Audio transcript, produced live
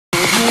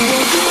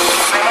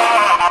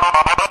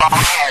Yo,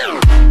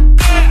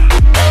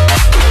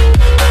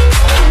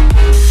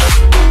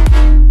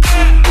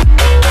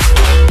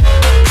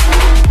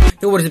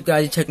 what is up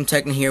guys,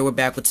 Techno here. We're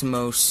back with some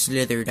more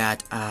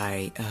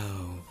Slither.io.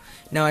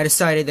 Now I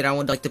decided that I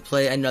would like to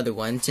play another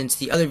one since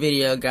the other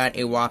video got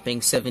a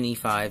whopping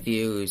 75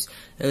 views,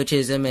 which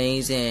is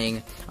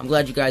amazing. I'm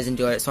glad you guys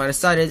enjoyed it, so I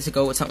decided to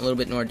go with something a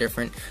little bit more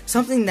different.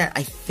 Something that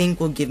I think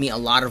will give me a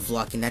lot of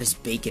luck, and that is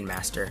Bacon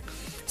Master.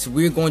 So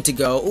we're going to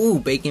go, ooh,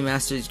 Bacon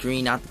Master is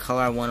green, not the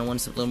color I want. I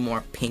want it a little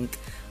more pink,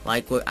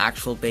 like what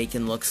actual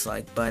bacon looks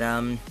like. But,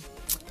 it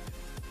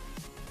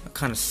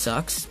kind of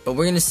sucks. But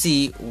we're going to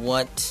see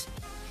what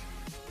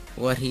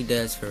he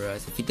does for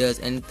us. If he does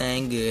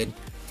anything good,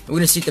 we're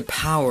gonna see the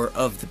power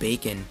of the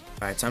bacon.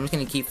 Alright, so I'm just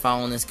gonna keep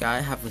following this guy.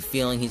 I have a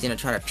feeling he's gonna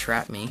try to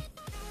trap me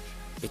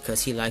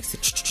because he likes to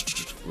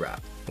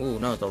rap. Ooh,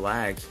 no, the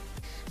lag.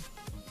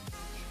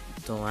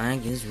 The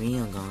lag is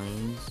real,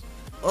 guys.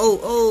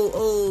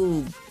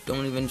 Oh,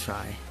 don't even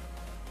try.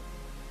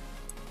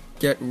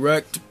 Get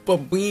wrecked,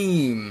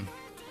 ba-beam.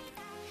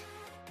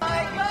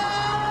 I'm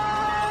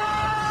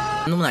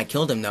the one that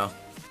killed him, though.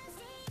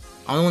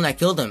 I'm the one that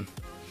killed him.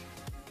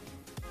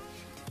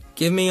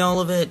 Give me all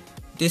of it.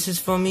 This is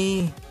for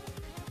me.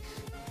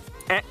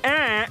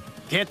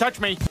 Can't touch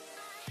me.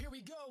 Here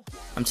we go.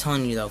 I'm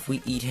telling you though, if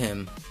we eat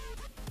him,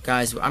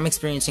 guys, I'm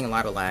experiencing a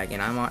lot of lag,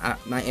 and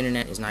my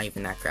internet is not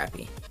even that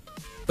crappy.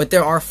 But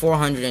there are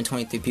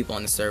 423 people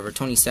on the server,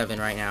 27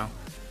 right now.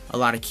 A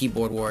lot of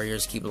keyboard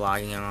warriors keep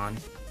logging on.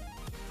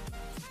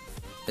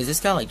 Is this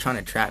guy like trying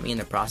to trap me in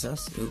the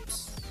process?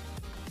 Oops.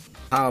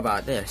 How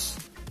about this?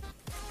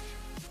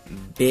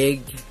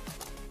 Big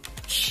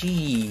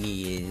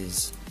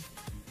cheese.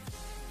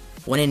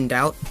 When in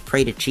doubt,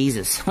 pray to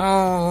Jesus.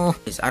 Oh,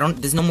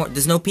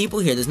 there's no people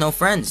here. There's no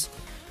friends.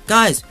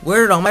 Guys,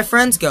 where did all my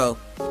friends go?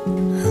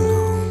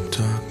 Hello,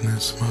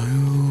 darkness, my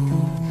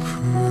old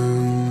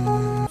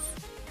friend.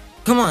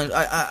 Come on,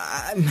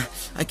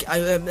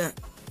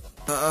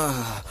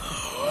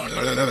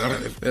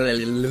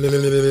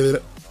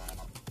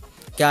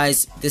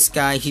 Guys, this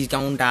guy, he's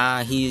gonna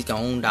die. He's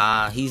gonna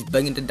die. He's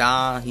begging to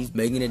die. He's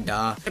begging to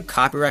die. I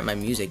copyright my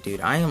music, dude.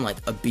 I am like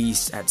a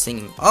beast at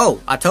singing. Oh,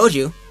 I told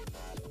you.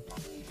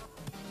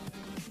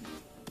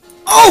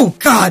 Oh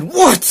God,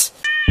 what?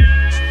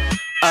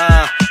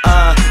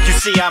 You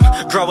see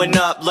I'm growing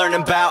up,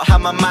 learning about how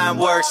my mind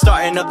works.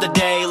 Starting up the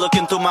day,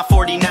 looking through my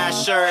 49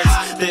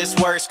 shirts. This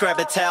works, grab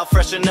a towel,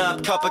 freshen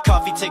up. Cup of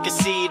coffee, take a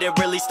seat, and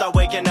really start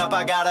waking up.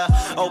 I got a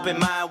open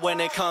mind when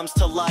it comes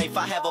to life.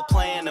 I have a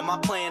plan, and my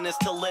plan is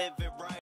to live it right.